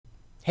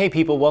Hey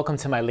people, welcome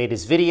to my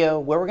latest video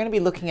where we're going to be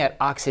looking at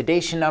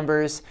oxidation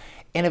numbers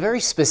in a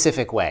very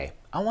specific way.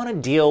 I want to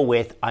deal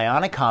with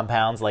ionic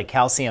compounds like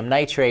calcium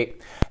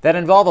nitrate that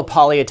involve a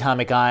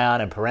polyatomic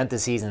ion in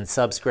parentheses and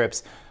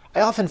subscripts.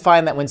 I often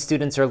find that when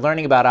students are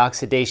learning about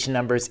oxidation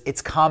numbers,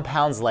 it's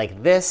compounds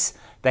like this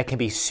that can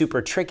be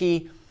super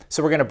tricky.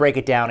 So we're going to break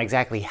it down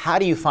exactly how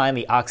do you find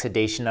the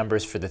oxidation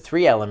numbers for the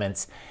three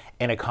elements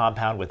in a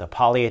compound with a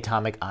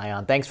polyatomic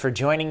ion. Thanks for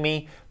joining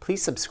me.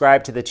 Please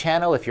subscribe to the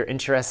channel if you're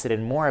interested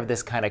in more of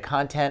this kind of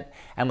content,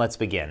 and let's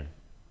begin.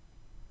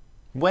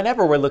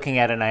 Whenever we're looking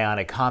at an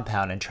ionic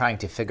compound and trying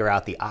to figure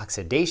out the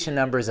oxidation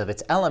numbers of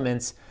its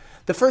elements,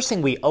 the first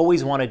thing we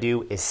always want to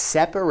do is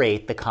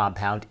separate the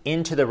compound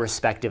into the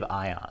respective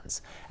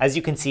ions. As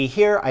you can see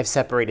here, I've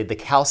separated the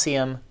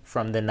calcium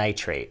from the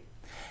nitrate.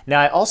 Now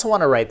I also want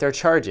to write their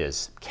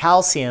charges.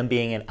 Calcium,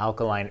 being an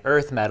alkaline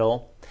earth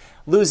metal,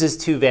 loses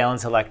 2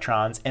 valence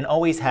electrons and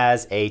always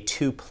has a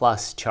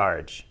 2+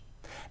 charge.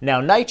 Now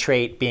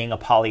nitrate, being a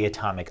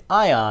polyatomic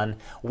ion,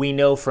 we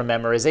know from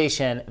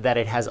memorization that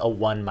it has a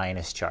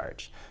 1-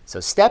 charge.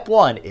 So step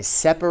 1 is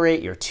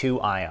separate your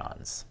 2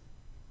 ions.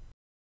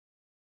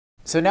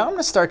 So now I'm going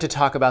to start to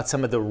talk about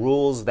some of the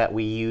rules that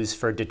we use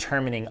for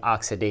determining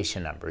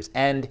oxidation numbers.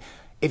 And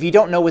if you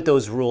don't know what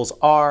those rules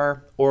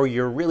are, or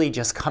you're really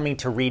just coming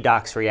to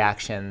redox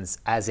reactions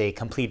as a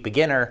complete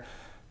beginner,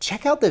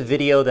 check out the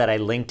video that I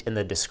linked in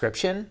the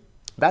description.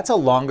 That's a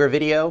longer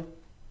video,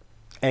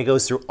 and it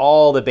goes through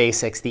all the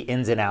basics, the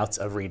ins and outs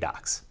of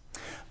redox.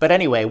 But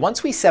anyway,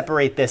 once we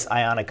separate this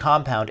ionic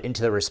compound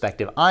into the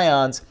respective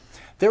ions,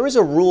 there is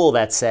a rule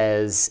that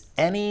says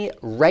any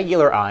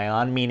regular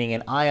ion, meaning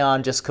an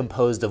ion just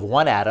composed of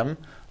one atom,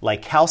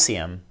 like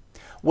calcium,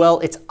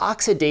 well, its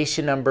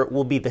oxidation number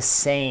will be the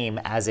same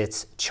as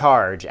its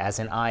charge as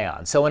an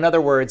ion. So in other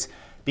words,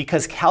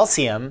 because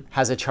calcium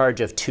has a charge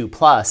of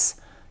 2+,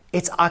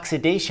 its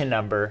oxidation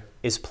number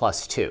is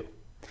 +2.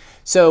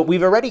 So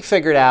we've already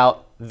figured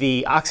out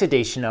the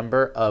oxidation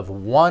number of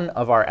one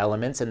of our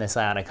elements in this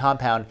ionic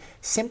compound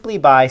simply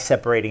by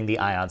separating the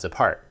ions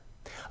apart.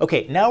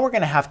 Okay, now we're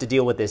going to have to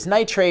deal with this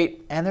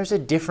nitrate, and there's a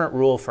different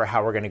rule for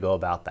how we're going to go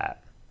about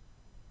that.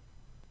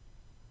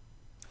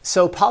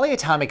 So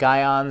polyatomic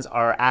ions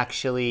are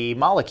actually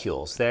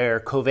molecules. They're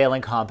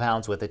covalent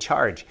compounds with a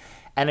charge.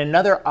 And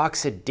another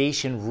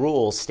oxidation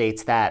rule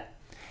states that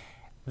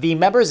the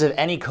members of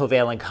any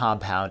covalent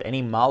compound,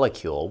 any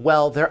molecule,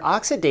 well, their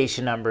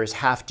oxidation numbers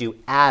have to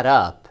add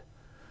up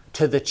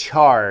to the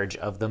charge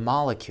of the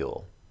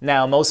molecule.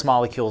 Now, most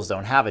molecules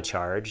don't have a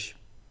charge.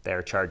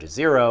 Their charge is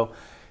 0,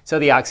 so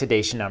the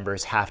oxidation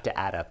numbers have to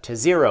add up to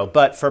 0.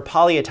 But for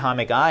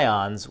polyatomic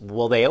ions,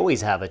 well, they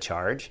always have a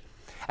charge.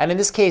 And in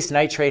this case,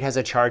 nitrate has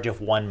a charge of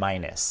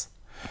 1-.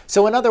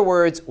 So in other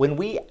words, when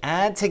we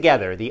add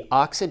together the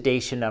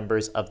oxidation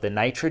numbers of the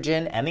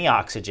nitrogen and the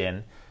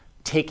oxygen,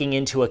 taking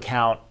into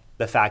account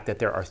the fact that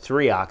there are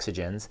 3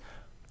 oxygens,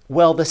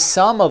 well, the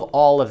sum of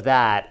all of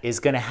that is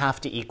going to have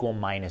to equal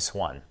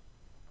 -1.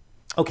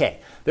 Okay,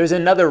 there's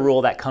another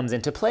rule that comes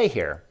into play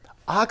here.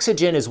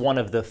 Oxygen is one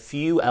of the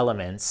few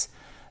elements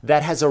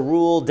that has a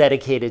rule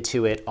dedicated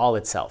to it all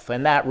itself.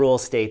 And that rule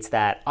states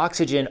that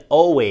oxygen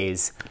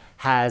always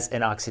has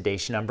an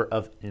oxidation number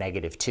of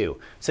 -2.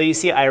 So you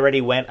see, I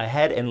already went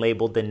ahead and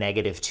labeled the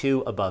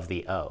 -2 above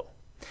the O.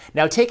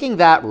 Now taking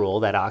that rule,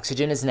 that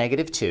oxygen is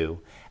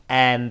 -2,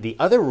 and the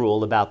other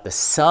rule about the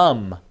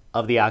sum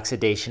of the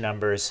oxidation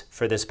numbers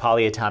for this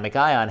polyatomic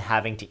ion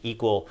having to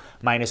equal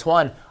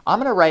 -1, I'm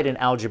going to write an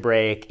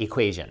algebraic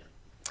equation.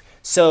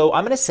 So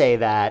I'm going to say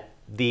that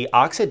the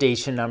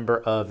oxidation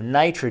number of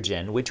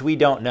nitrogen, which we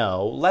don't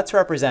know, let's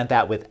represent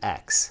that with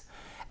X.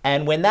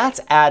 And when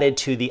that's added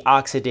to the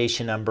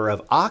oxidation number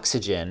of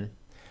oxygen,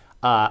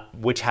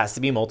 which has to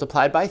be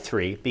multiplied by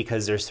 3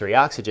 because there's 3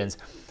 oxygens,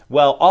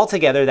 well,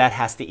 altogether that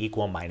has to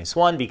equal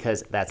 -1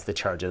 because that's the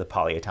charge of the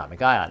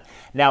polyatomic ion.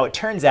 Now it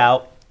turns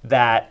out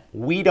that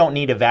we don't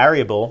need a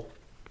variable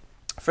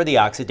for the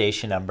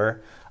oxidation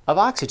number of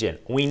oxygen.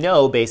 We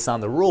know based on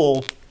the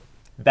rule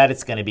that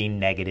it's going to be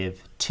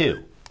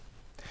 -2.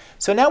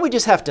 So now we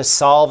just have to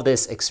solve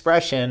this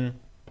expression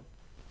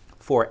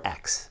for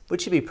X,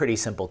 which should be pretty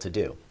simple to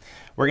do.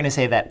 We're going to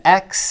say that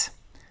X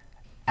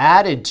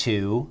added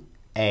to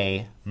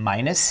a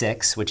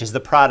 -6, which is the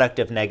product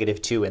of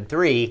 -2 and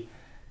 3,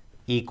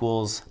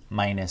 equals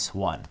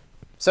 -1.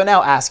 So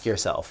now ask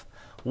yourself,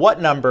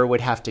 what number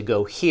would have to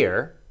go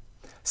here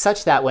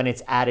such that when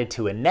it's added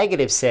to a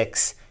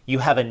 -6, you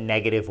have a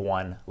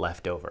 -1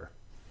 left over?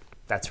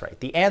 That's right.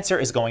 The answer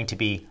is going to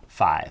be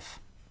 5.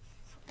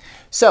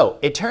 So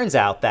it turns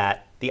out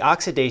that the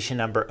oxidation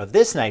number of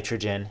this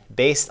nitrogen,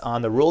 based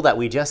on the rule that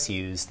we just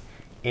used,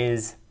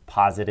 is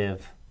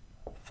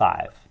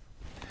 +5.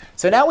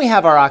 So now we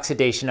have our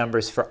oxidation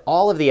numbers for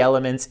all of the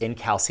elements in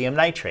calcium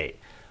nitrate.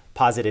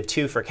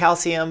 +2 for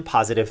calcium,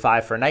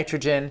 +5 for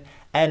nitrogen,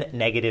 and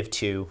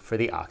 -2 for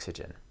the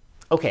oxygen.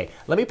 Okay,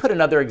 let me put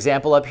another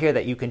example up here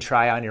that you can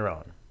try on your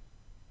own.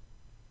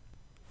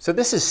 So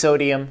this is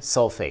sodium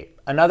sulfate,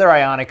 another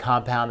ionic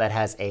compound that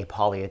has a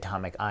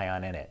polyatomic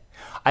ion in it.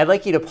 I'd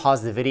like you to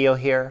pause the video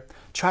here,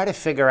 try to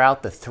figure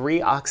out the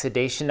 3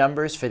 oxidation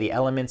numbers for the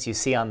elements you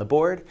see on the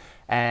board,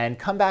 and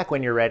come back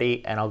when you're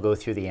ready and I'll go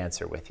through the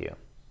answer with you.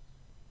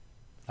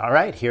 All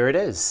right, here it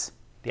is.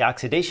 The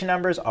oxidation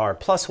numbers are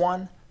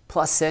 +1,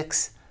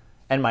 +6,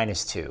 and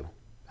 -2.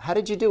 How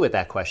did you do with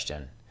that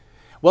question?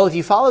 Well, if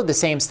you followed the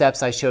same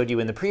steps I showed you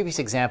in the previous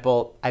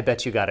example, I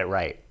bet you got it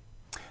right.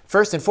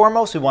 First and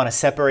foremost, we want to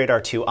separate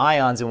our 2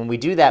 ions, and when we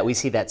do that, we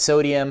see that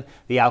sodium,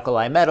 the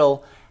alkali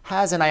metal,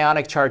 has an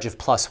ionic charge of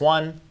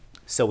 +1,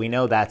 so we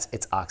know that's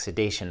its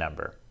oxidation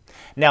number.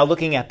 Now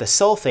looking at the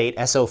sulfate,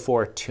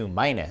 SO4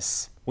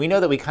 2-, we know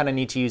that we kind of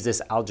need to use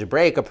this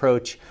algebraic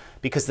approach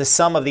because the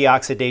sum of the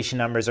oxidation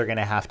numbers are going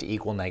to have to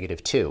equal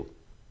 -2.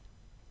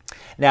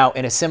 Now,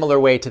 in a similar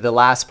way to the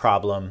last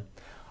problem,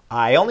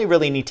 I only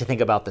really need to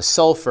think about the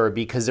sulfur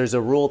because there's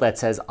a rule that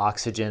says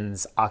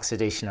oxygen's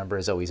oxidation number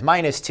is always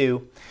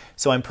 -2.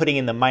 So I'm putting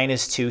in the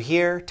 -2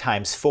 here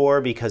times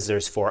 4 because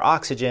there's 4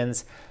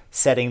 oxygens,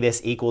 setting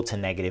this equal to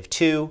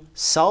 -2,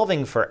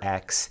 solving for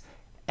x,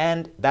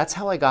 and that's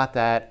how I got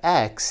that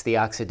x, the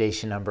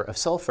oxidation number of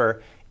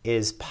sulfur,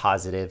 is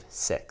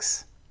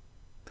 +6.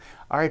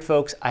 All right,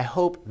 folks, I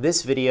hope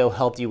this video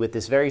helped you with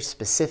this very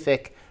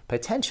specific,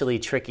 potentially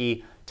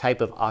tricky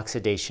type of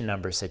oxidation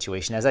number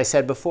situation. As I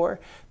said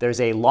before,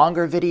 there's a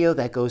longer video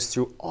that goes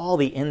through all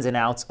the ins and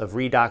outs of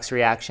redox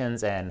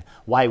reactions and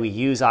why we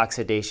use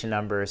oxidation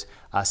numbers.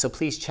 So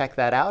please check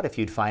that out if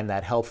you'd find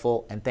that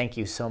helpful. And thank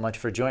you so much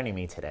for joining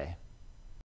me today.